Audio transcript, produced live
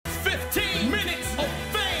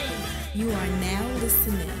You are now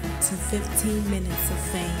listening to 15 Minutes of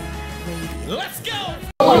Fame Radio. Let's go!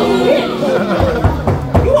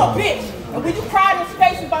 You a bitch. And when you cried in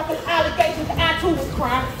space about those allegations that I too was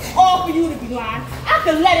crying, all for you to be lying, I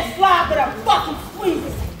could let it slide, but I'm fucking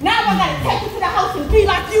squeezing. Now I gotta take you to the house and be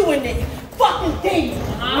like you in there. Fucking demon.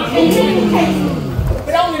 And you can take it.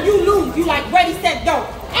 But only you lose. You like ready, set, go.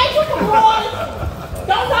 Ain't you some boys?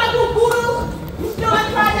 Don't try to do voodoo. You still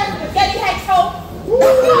ain't trying that spaghetti hex hoe.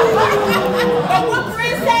 But what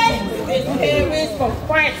Prince said, this hair is from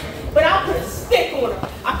France, but I'll put a stick on her.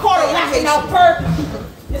 I caught her laughing out purple.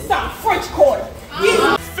 It's some French Quarter.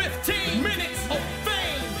 15 Minutes of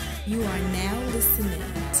Fame! You are now listening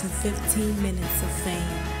to 15 Minutes of Fame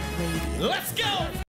Radio. Let's go!